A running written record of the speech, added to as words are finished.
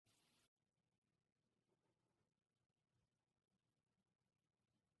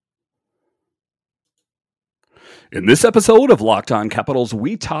In this episode of Locked On Capitals,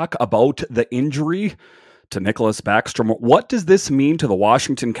 we talk about the injury to Nicklas Backstrom. What does this mean to the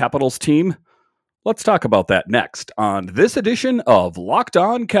Washington Capitals team? Let's talk about that next on this edition of Locked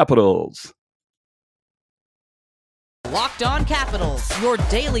On Capitals. Locked On Capitals, your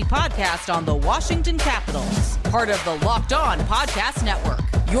daily podcast on the Washington Capitals. Part of the Locked On Podcast Network,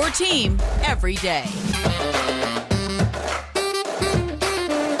 your team every day.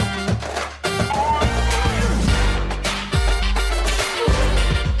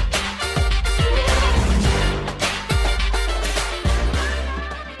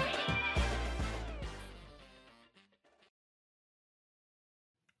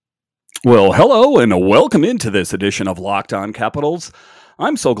 Well, hello and welcome into this edition of Locked On Capitals.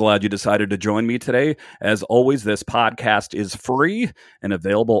 I'm so glad you decided to join me today. As always, this podcast is free and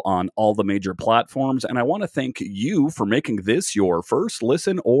available on all the major platforms, and I want to thank you for making this your first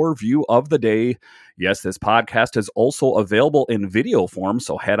listen or view of the day. Yes, this podcast is also available in video form,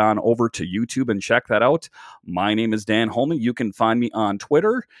 so head on over to YouTube and check that out. My name is Dan Holman. You can find me on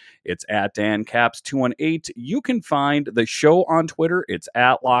Twitter. It's at DanCaps218. You can find the show on Twitter. It's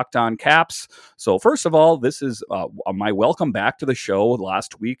at Locked On Caps. So first of all, this is my welcome back to the show.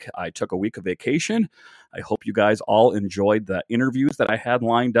 Last week, I took a week of vacation. I hope you guys all enjoyed the interviews that I had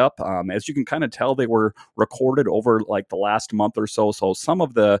lined up. As you can kind of tell, they were recorded over like the last month or so. So some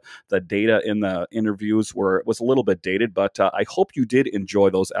of the data in the interviews was a little bit dated, but I hope you did enjoy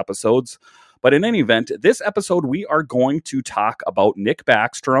those episodes. But in any event, this episode, we are going to talk about Nick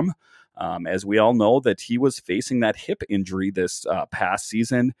Backstrom. As we all know that he was facing that hip injury this past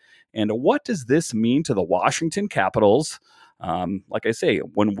season. And what does this mean to the Washington Capitals? Like I say,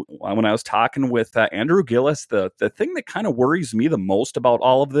 when I was talking with Andrew Gillis, the thing that kind of worries me the most about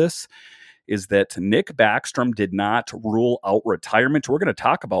all of this is that Nick Backstrom did not rule out retirement. We're going to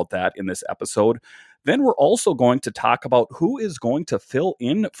talk about that in this episode. Then we're also going to talk about who is going to fill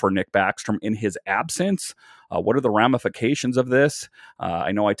in for Nick Backstrom in his absence. What are the ramifications of this?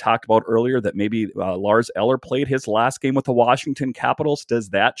 I know I talked about earlier that maybe Lars Eller played his last game with the Washington Capitals. Does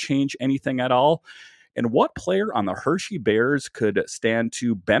that change anything at all? And what player on the Hershey Bears could stand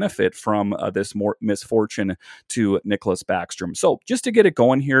to benefit from this misfortune to Nicklas Backstrom? So just to get it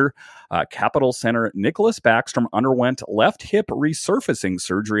going here, Capital Center Nicklas Backstrom underwent left hip resurfacing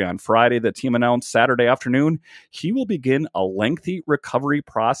surgery on Friday. The team announced Saturday afternoon he will begin a lengthy recovery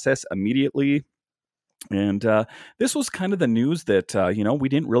process immediately. And this was kind of the news that, we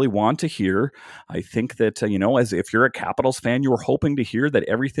didn't really want to hear. I think that, as if you're a Capitals fan, you were hoping to hear that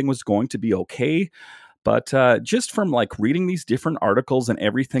everything was going to be okay. But just from like reading these different articles and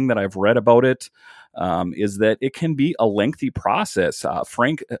everything that I've read about it, is that it can be a lengthy process.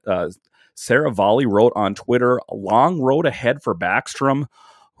 Frank Saravalli wrote on Twitter, a long road ahead for Backstrom,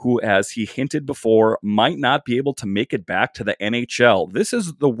 who, as he hinted before, might not be able to make it back to the NHL. This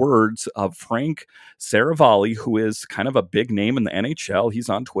is the words of Frank Saravalli, who is kind of a big name in the NHL. He's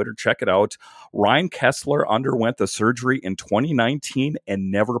on Twitter. Check it out. Ryan Kesler underwent the surgery in 2019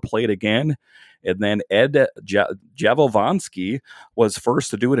 and never played again. And then Ed Javovanski was first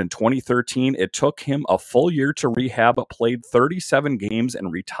to do it in 2013. It took him a full year to rehab, played 37 games,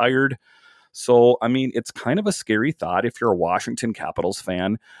 and retired. So, I mean, it's kind of a scary thought if you're a Washington Capitals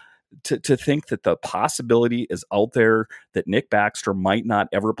fan to think that the possibility is out there that Nick Backstrom might not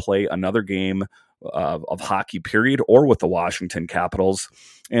ever play another game of hockey, period, or with the Washington Capitals.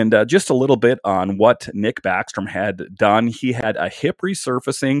 And just a little bit on what Nick Backstrom had done. He had a hip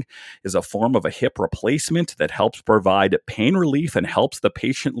resurfacing, is a form of a hip replacement that helps provide pain relief and helps the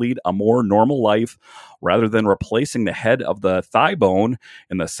patient lead a more normal life rather than replacing the head of the thigh bone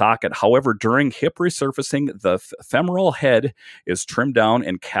in the socket. However, during hip resurfacing, the femoral head is trimmed down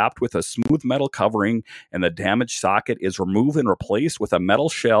and capped with a smooth metal covering, and the damaged socket is removed and replaced with a metal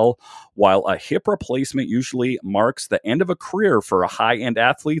shell. While a hip replacement usually marks the end of a career for a high-end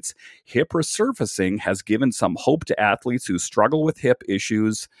athletes, hip resurfacing has given some hope to athletes who struggle with hip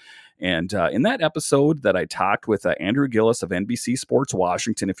issues. And in that episode that I talked with Andrew Gillis of NBC Sports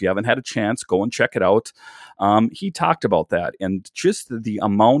Washington, if you haven't had a chance, go and check it out. He talked about that and just the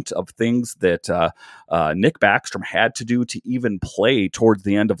amount of things that Nick Backstrom had to do to even play towards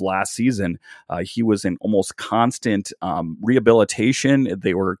the end of last season. He was in almost constant rehabilitation.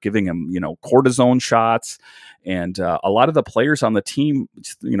 They were giving him, cortisone shots. And a lot of the players on the team,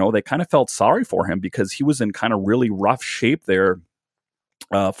 they kind of felt sorry for him because he was in kind of really rough shape there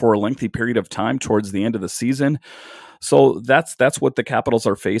for a lengthy period of time towards the end of the season. So that's what the Capitals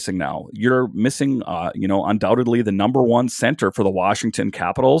are facing now. You're missing, undoubtedly the number one center for the Washington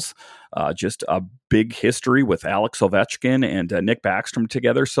Capitals. just a big history with Alex Ovechkin and Nick Backstrom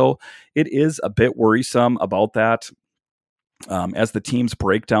together. So it is a bit worrisome about that. As the team's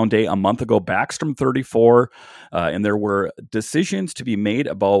breakdown day a month ago, Backstrom 34, and there were decisions to be made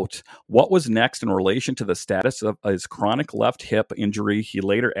about what was next in relation to the status of his chronic left hip injury. He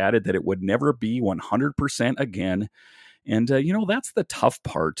later added that it would never be 100% again. And, that's the tough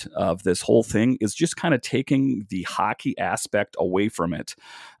part of this whole thing, is just kind of taking the hockey aspect away from it.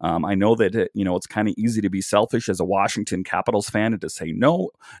 I know that, it's kind of easy to be selfish as a Washington Capitals fan and to say,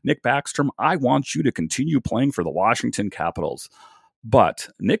 no, Nick Backstrom, I want you to continue playing for the Washington Capitals. But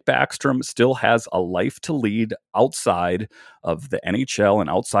Nick Backstrom still has a life to lead outside of the NHL and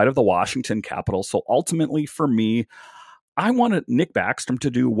outside of the Washington Capitals. So ultimately, for me, I want Nick Backstrom to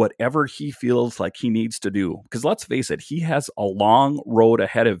do whatever he feels like he needs to do. Because let's face it, he has a long road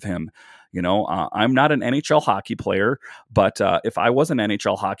ahead of him. I'm not an NHL hockey player, but if I was an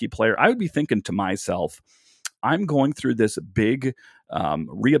NHL hockey player, I would be thinking to myself, I'm going through this big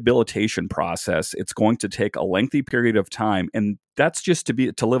rehabilitation process. It's going to take a lengthy period of time. And that's just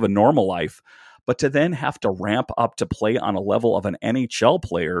to live a normal life. But to then have to ramp up to play on a level of an NHL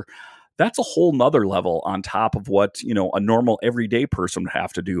player, that's a whole nother level on top of what, a normal everyday person would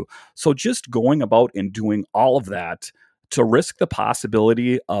have to do. So just going about and doing all of that to risk the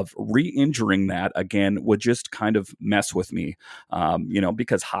possibility of re-injuring that again would just kind of mess with me,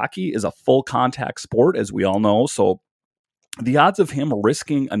 because hockey is a full contact sport, as we all know. So the odds of him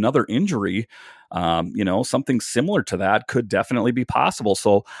risking another injury, something similar to that could definitely be possible.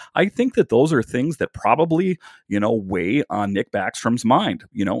 So I think that those are things that probably, weigh on Nick Backstrom's mind,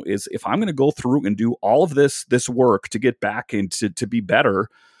 is if I'm going to go through and do all of this work to get back into to be better,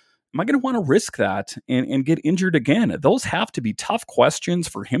 am I going to want to risk that and get injured again? Those have to be tough questions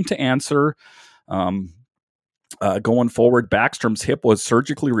for him to answer. Going forward, Backstrom's hip was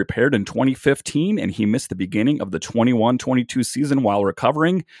surgically repaired in 2015, and he missed the beginning of the 21-22 season while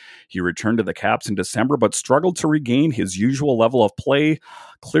recovering. He returned to the Caps in December, but struggled to regain his usual level of play.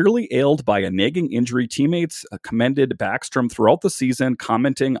 Clearly ailed by a nagging injury, teammates commended Backstrom throughout the season,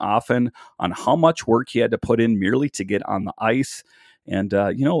 commenting often on how much work he had to put in merely to get on the ice. And,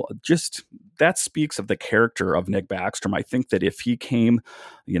 just that speaks of the character of Nick Backstrom. I think that if he came,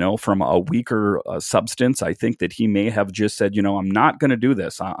 from a weaker substance, I think that he may have just said, I'm not going to do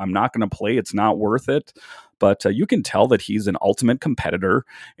this. I'm not going to play. It's not worth it. But you can tell that he's an ultimate competitor.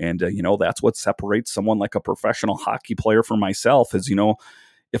 And, that's what separates someone like a professional hockey player from myself is,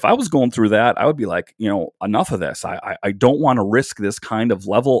 if I was going through that, I would be like, enough of this. I don't want to risk this kind of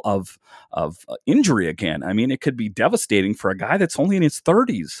level of injury again. I mean, it could be devastating for a guy that's only in his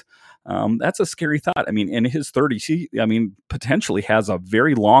 30s. That's a scary thought. I mean, in his 30s, he potentially has a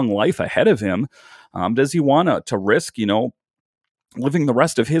very long life ahead of him. Does he want to risk, living the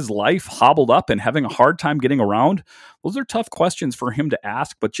rest of his life hobbled up and having a hard time getting around? Those are tough questions for him to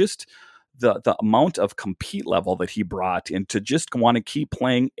ask, but just the amount of compete level that he brought and to just want to keep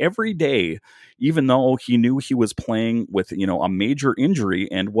playing every day, even though he knew he was playing with, a major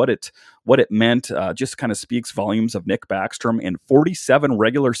injury, and what it meant just kind of speaks volumes of Nick Backstrom. In 47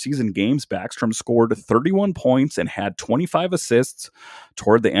 regular season games, Backstrom scored 31 points and had 25 assists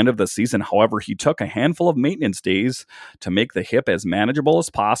toward the end of the season. However, he took a handful of maintenance days to make the hip as manageable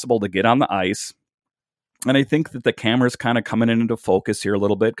as possible to get on the ice. And I think that the camera's kind of coming into focus here a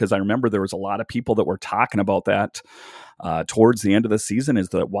little bit, because I remember there was a lot of people that were talking about that towards the end of the season, is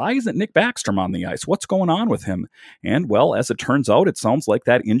that why isn't Nick Backstrom on the ice? What's going on with him? And well, as it turns out, it sounds like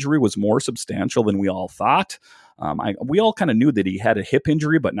that injury was more substantial than we all thought. We all kind of knew that he had a hip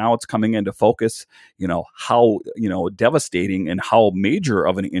injury, but now it's coming into focus, how, devastating and how major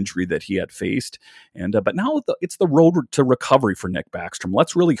of an injury that he had faced. And, but now it's the road to recovery for Nick Backstrom.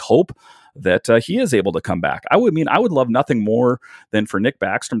 Let's really hope that he is able to come back. I would love nothing more than for Nick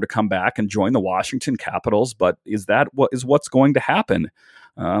Backstrom to come back and join the Washington Capitals, but is that what's going to happen?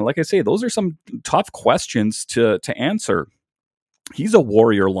 Like I say, those are some tough questions to answer. He's a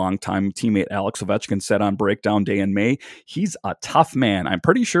warrior, longtime teammate Alex Ovechkin said on Breakdown Day in May. He's a tough man. I'm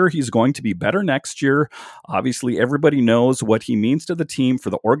pretty sure he's going to be better next year. Obviously, everybody knows what he means to the team, for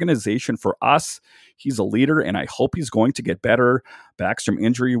the organization, for us. He's a leader, and I hope he's going to get better. Backstrom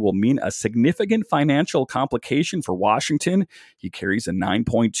injury will mean a significant financial complication for Washington. He carries a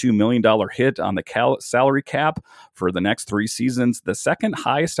 $9.2 million hit on the salary cap for the next 3 seasons, the second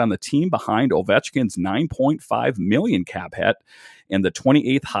highest on the team behind Ovechkin's $9.5 million cap hit, and the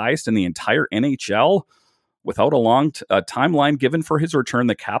 28th highest in the entire NHL. Without a long timeline given for his return,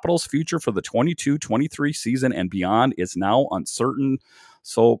 the Capitals' future for the 22-23 season and beyond is now uncertain.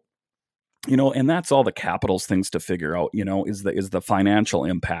 So And that's all the Capitals things to figure out, is the financial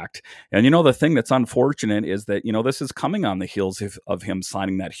impact. And, the thing that's unfortunate is that, this is coming on the heels of him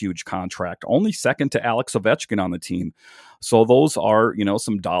signing that huge contract, only second to Alex Ovechkin on the team. So those are,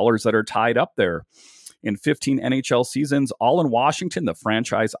 some dollars that are tied up there. In 15 NHL seasons, all in Washington, the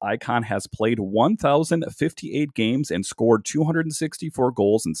franchise icon has played 1,058 games and scored 264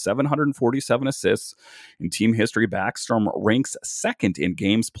 goals and 747 assists. In team history, Backstrom ranks second in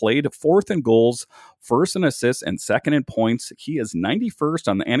games played, fourth in goals, first in assists, and second in points. He is 91st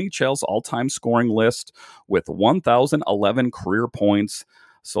on the NHL's all-time scoring list with 1,011 career points.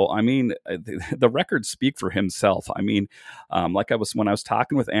 So, the records speak for himself. When I was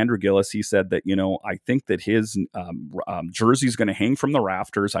talking with Andrew Gillis, he said that, I think that his jersey is going to hang from the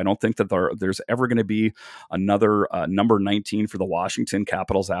rafters. I don't think that there's ever going to be another number 19 for the Washington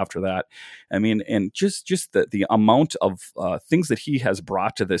Capitals after that. And just the amount of things that he has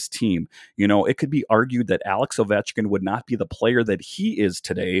brought to this team, it could be argued that Alex Ovechkin would not be the player that he is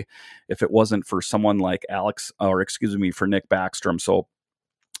today if it wasn't for someone like for Nick Backstrom. So,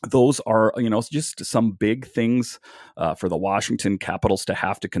 those are, just some big things for the Washington Capitals to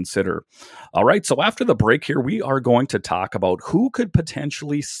have to consider. All right, so after the break here, we are going to talk about who could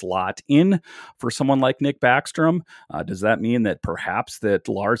potentially slot in for someone like Nick Backstrom. Does that mean that perhaps that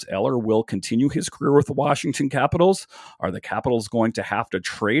Lars Eller will continue his career with the Washington Capitals? Are the Capitals going to have to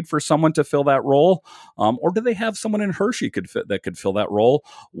trade for someone to fill that role? Or do they have someone in Hershey that could fill that role?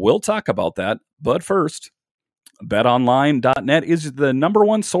 We'll talk about that, but first, BetOnline.net is the number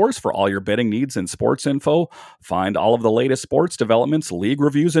one source for all your betting needs and sports info. Find all of the latest sports developments, league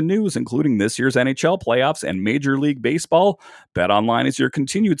reviews, and news, including this year's NHL playoffs and Major League Baseball. BetOnline is your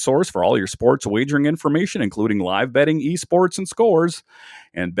continued source for all your sports wagering information, including live betting, esports, and scores.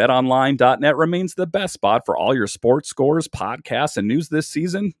 And BetOnline.net remains the best spot for all your sports scores, podcasts, and news this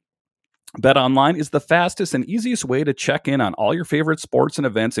season. BetOnline is the fastest and easiest way to check in on all your favorite sports and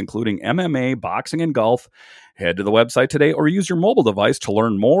events, including MMA, boxing, and golf. Head to the website today or use your mobile device to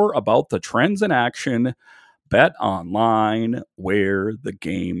learn more about the trends in action. BetOnline, where the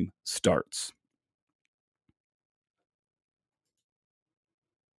game starts.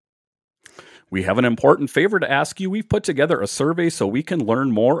 We have an important favor to ask you. We've put together a survey so we can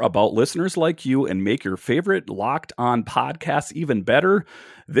learn more about listeners like you and make your favorite Locked On podcasts even better.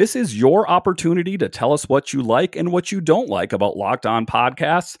 This is your opportunity to tell us what you like and what you don't like about Locked On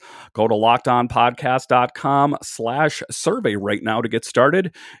Podcasts. Go to lockedonpodcast.com/survey right now to get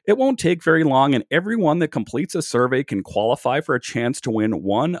started. It won't take very long, and everyone that completes a survey can qualify for a chance to win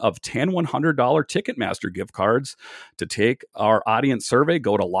one of 10 $100 Ticketmaster gift cards. To take our audience survey,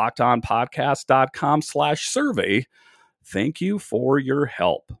 go to lockedonpodcast.com/survey. Thank you for your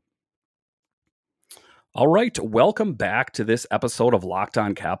help. All right, welcome back to this episode of Locked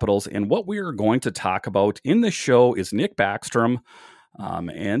On Capitals. And what we are going to talk about in the show is Nick Backstrom.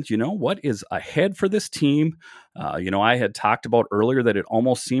 And what is ahead for this team? I had talked about earlier that it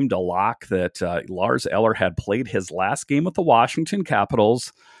almost seemed a lock that Lars Eller had played his last game with the Washington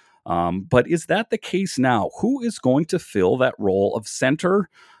Capitals. But is that the case now? Who is going to fill that role of center?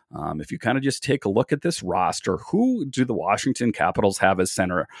 If you kind of just take a look at this roster, who do the Washington Capitals have as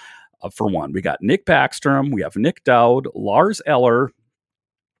center? For one, we got Nick Backstrom, we have Nick Dowd, Lars Eller,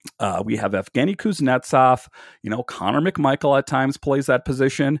 we have Evgeny Kuznetsov, Connor McMichael at times plays that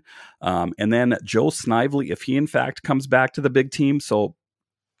position, and then Joe Snively, if he in fact comes back to the big team. So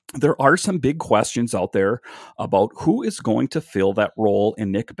there are some big questions out there about who is going to fill that role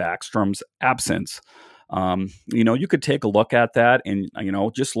in Nick Backstrom's absence. You could take a look at that and,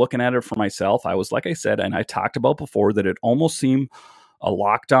 just looking at it for myself, I was, like I said, and I talked about before, that it almost seemed a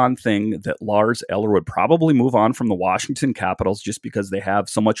locked on thing that Lars Eller would probably move on from the Washington Capitals just because they have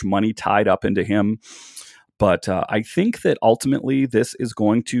so much money tied up into him. But I think that ultimately this is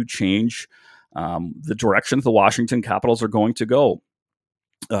going to change the direction the Washington Capitals are going to go.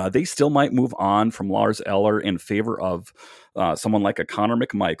 They still might move on from Lars Eller in favor of someone like a Connor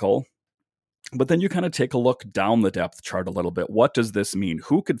McMichael. But then you kind of take a look down the depth chart a little bit. What does this mean?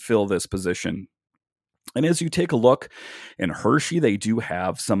 Who could fill this position? And as you take a look in Hershey, they do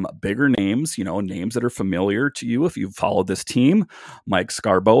have some bigger names, names that are familiar to you if you've followed this team. Mike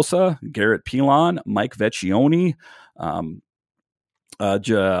Scarbosa, Garrett Pilon, Mike Vecchione,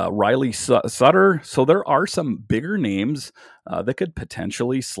 Riley Sutter. So there are some bigger names that could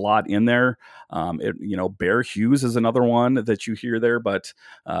potentially slot in there. Bear Hughes is another one that you hear there, but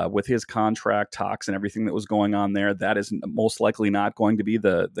with his contract talks and everything that was going on there, that is most likely not going to be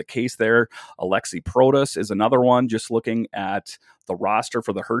the case there. Alexi Protas is another one, just looking at the roster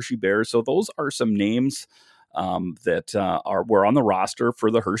for the Hershey Bears. So those are some names that were on the roster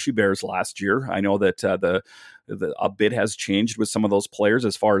for the Hershey Bears last year. I know that a bit has changed with some of those players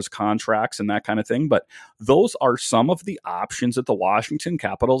as far as contracts and that kind of thing, but those are some of the options that the Washington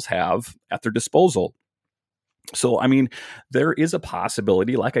Capitals have at their disposal. So, I mean, there is a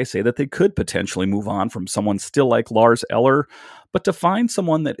possibility, like I say, that they could potentially move on from someone still like Lars Eller, but to find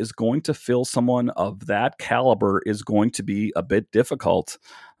someone that is going to fill someone of that caliber is going to be a bit difficult.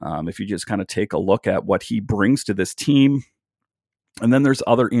 If you just kind of take a look at what he brings to this team. And then there's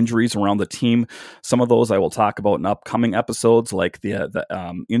other injuries around the team. Some of those I will talk about in upcoming episodes, like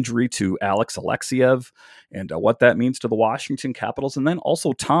the injury to Alex Alexiev and what that means to the Washington Capitals. And then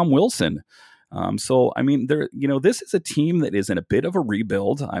also Tom Wilson. So, I mean, this is a team that is in a bit of a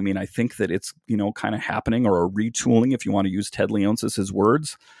rebuild. I mean, I think that it's, kind of happening, or a retooling, if you want to use Ted Leonsis'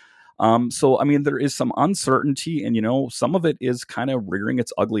 words. So, I mean, there is some uncertainty, and, some of it is kind of rearing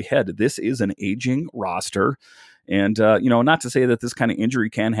its ugly head. This is an aging roster. And, not to say that this kind of injury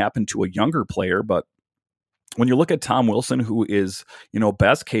can happen to a younger player, but when you look at Tom Wilson, who is,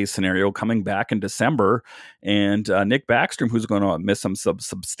 best case scenario coming back in December, and Nick Backstrom, who's going to miss some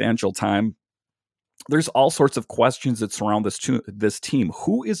substantial time, there's all sorts of questions that surround this team.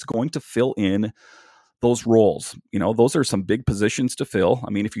 Who is going to fill in those roles? Those are some big positions to fill. I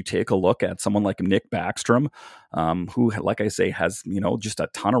mean, if you take a look at someone like Nick Backstrom, who, like I say, has, just a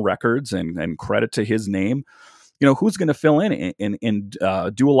ton of records and credit to his name, who's going to fill in and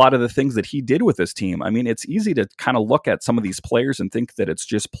do a lot of the things that he did with this team? I mean, it's easy to kind of look at some of these players and think that it's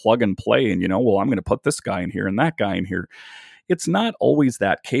just plug and play and, well, I'm going to put this guy in here and that guy in here. It's not always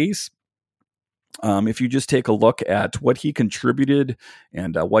that case. If you just take a look at what he contributed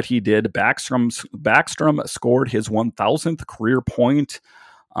and what he did, Backstrom scored his 1,000th career point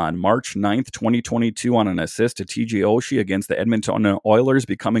on March 9th, 2022 on an assist to TJ Oshie against the Edmonton Oilers,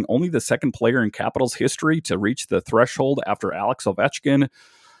 becoming only the second player in Capitals history to reach the threshold after Alex Ovechkin.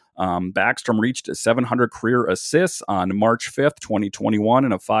 Backstrom reached 700 career assists on March 5th, 2021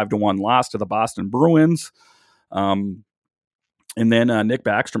 in a 5-1 loss to the Boston Bruins. And then Nick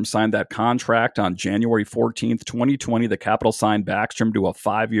Backstrom signed that contract on January 14th, 2020. The Capitals signed Backstrom to a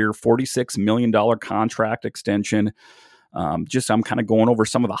 5-year, $46 million contract extension. I'm kind of going over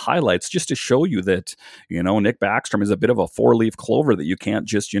some of the highlights just to show you that, Nick Backstrom is a bit of a 4-leaf clover that you can't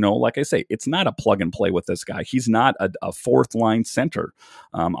just, like I say, it's not a plug and play with this guy. He's not a fourth line center.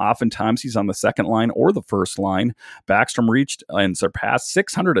 Oftentimes he's on the second line or the first line. Backstrom reached and surpassed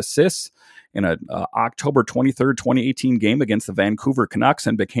 600 assists in a October 23rd, 2018 game against the Vancouver Canucks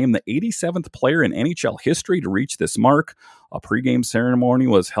and became the 87th player in NHL history to reach this mark. A pregame ceremony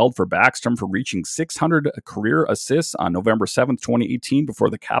was held for Backstrom for reaching 600 career assists on November 7th, 2018 before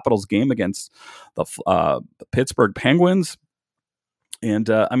the Capitals game against the Pittsburgh Penguins. And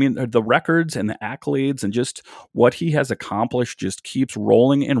the records and the accolades and just what he has accomplished just keeps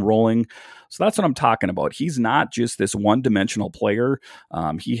rolling and rolling. So that's what I'm talking about. He's not just this one-dimensional player.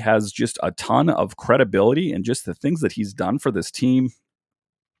 He has just a ton of credibility and just the things that he's done for this team.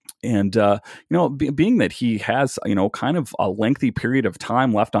 And, being that he has, kind of a lengthy period of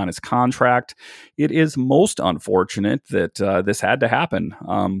time left on his contract, it is most unfortunate that this had to happen.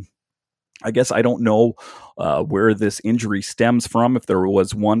 I guess I don't know where this injury stems from, if there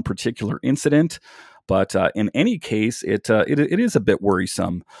was one particular incident, but in any case, it is a bit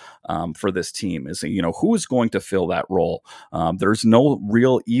worrisome for this team. Is who is going to fill that role? There's no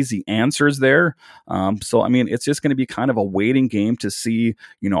real easy answers there. So I mean, it's just going to be kind of a waiting game to see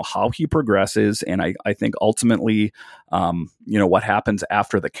how he progresses, and I think ultimately what happens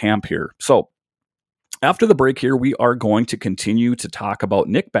after the camp here. So. After the break here, we are going to continue to talk about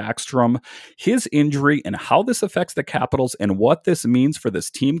Nick Backstrom, his injury, and how this affects the Capitals and what this means for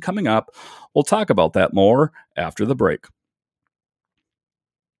this team coming up. We'll talk about that more after the break.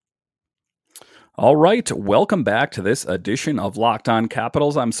 All right, welcome back to this edition of Locked On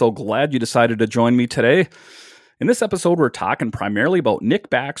Capitals. I'm so glad you decided to join me today. In this episode, we're talking primarily about Nick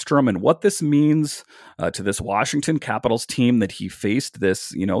Backstrom and what this means to this Washington Capitals team that he faced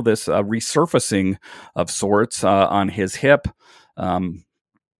this resurfacing of sorts on his hip. And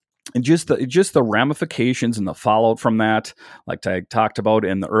just the ramifications and the fallout from that, like I talked about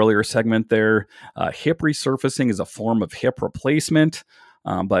in the earlier segment there, hip resurfacing is a form of hip replacement.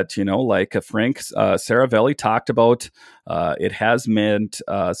 But, like Frank Saravelli talked about, it has meant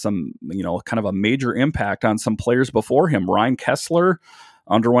some, kind of a major impact on some players before him. Ryan Kesler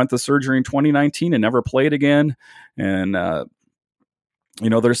underwent the surgery in 2019 and never played again. And,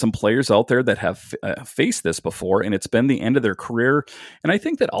 there's some players out there that have faced this before, and it's been the end of their career. And I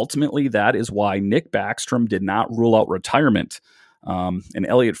think that ultimately that is why Nick Backstrom did not rule out retirement. And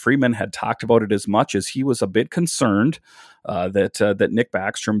Elliot Friedman had talked about it as much as he was a bit concerned that Nick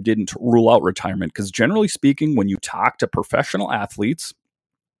Backstrom didn't rule out retirement. Because generally speaking, when you talk to professional athletes,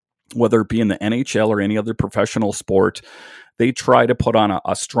 whether it be in the NHL or any other professional sport, they try to put on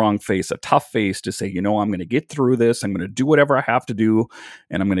a strong face, a tough face to say, I'm going to get through this. I'm going to do whatever I have to do,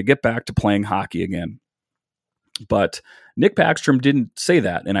 and I'm going to get back to playing hockey again. But Nick Backstrom didn't say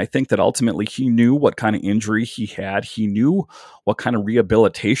that. And I think that ultimately he knew what kind of injury he had. He knew what kind of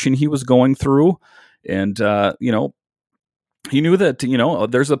rehabilitation he was going through. And, he knew that,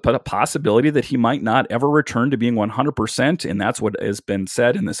 there's a possibility that he might not ever return to being 100%. And that's what has been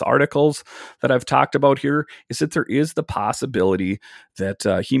said in this articles that I've talked about here, is that there is the possibility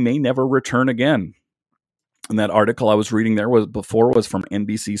that he may never return again. And that article I was reading there was from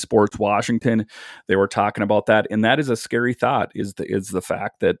NBC Sports Washington. They were talking about that. And that is a scary thought, is the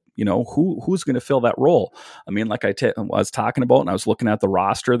fact that, who's going to fill that role? I mean, like I was talking about, and I was looking at the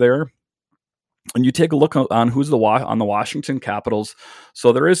roster there. And you take a look on who's on the Washington Capitals.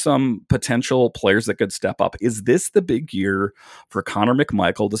 So there is some potential players that could step up. Is this the big year for Connor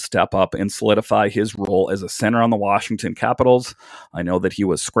McMichael to step up and solidify his role as a center on the Washington Capitals? I know that he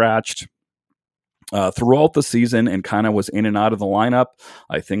was scratched throughout the season and kind of was in and out of the lineup.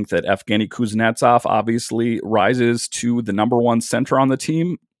 I think that Evgeny Kuznetsov obviously rises to the number one center on the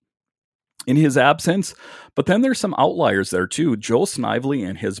team in his absence. But then there's some outliers there too. Joe Snively,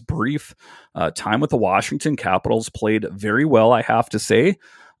 in his brief time with the Washington Capitals, played very well, I have to say.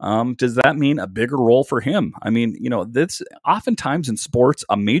 Does that mean a bigger role for him? I mean, this oftentimes in sports,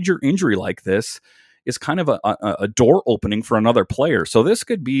 a major injury like this is kind of a door opening for another player. So this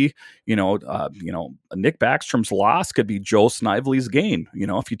could be, Nick Backstrom's loss could be Joe Snively's gain,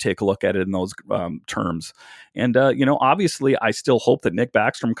 if you take a look at it in those terms. And, obviously I still hope that Nick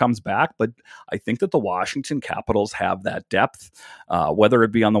Backstrom comes back, but I think that the Washington Capitals have that depth, whether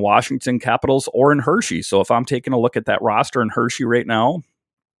it be on the Washington Capitals or in Hershey. So if I'm taking a look at that roster in Hershey right now,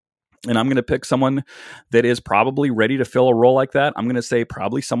 and I'm going to pick someone that is probably ready to fill a role like that, I'm going to say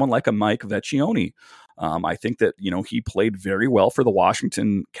probably someone like a Mike Vecchione. I think that, he played very well for the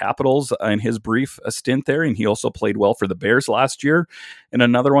Washington Capitals in his brief stint there, and he also played well for the Bears last year. And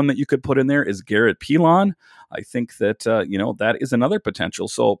another one that you could put in there is Garrett Pilon. I think that, that is another potential.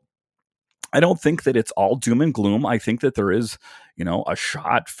 So I don't think that it's all doom and gloom. I think that there is, a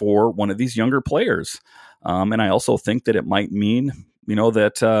shot for one of these younger players. And I also think that it might mean,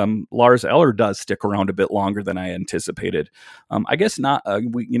 that Lars Eller does stick around a bit longer than I anticipated. I guess not.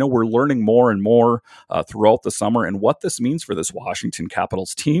 We're learning more and more throughout the summer and what this means for this Washington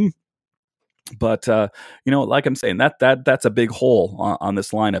Capitals team. But, like I'm saying, that's a big hole on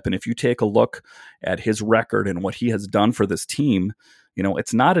this lineup. And if you take a look at his record and what he has done for this team,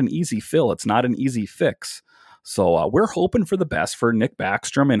 it's not an easy fill. It's not an easy fix. So we're hoping for the best for Nick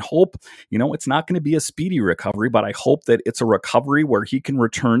Backstrom, and hope, it's not going to be a speedy recovery, but I hope that it's a recovery where he can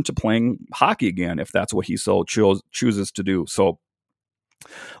return to playing hockey again, if that's what he so chooses to do. So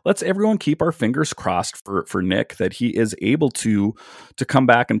let's everyone keep our fingers crossed for Nick, that he is able to come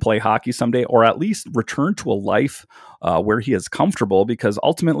back and play hockey someday, or at least return to a life where he is comfortable, because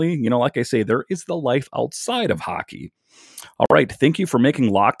ultimately, like I say, there is the life outside of hockey. All right. Thank you for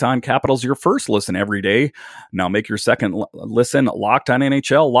making Locked On Capitals your first listen every day. Now make your second listen Locked On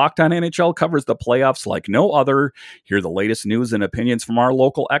NHL. Locked On NHL covers the playoffs like no other. Hear the latest news and opinions from our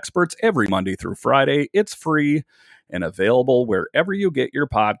local experts every Monday through Friday. It's free and available wherever you get your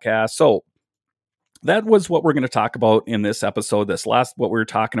podcasts. So that was what we're going to talk about in this episode. What we were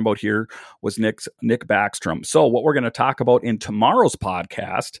talking about here was Nick Backstrom. So what we're going to talk about in tomorrow's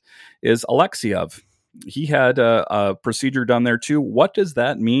podcast is Alexeyev. He had a procedure done there too. What does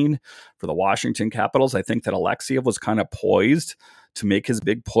that mean for the Washington Capitals? I think that Alexeyev was kind of poised to make his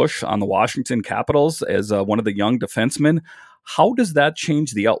big push on the Washington Capitals as one of the young defensemen. How does that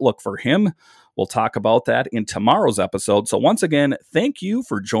change the outlook for him? We'll talk about that in tomorrow's episode. So once again, thank you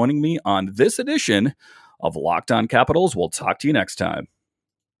for joining me on this edition of Locked On Capitals. We'll talk to you next time.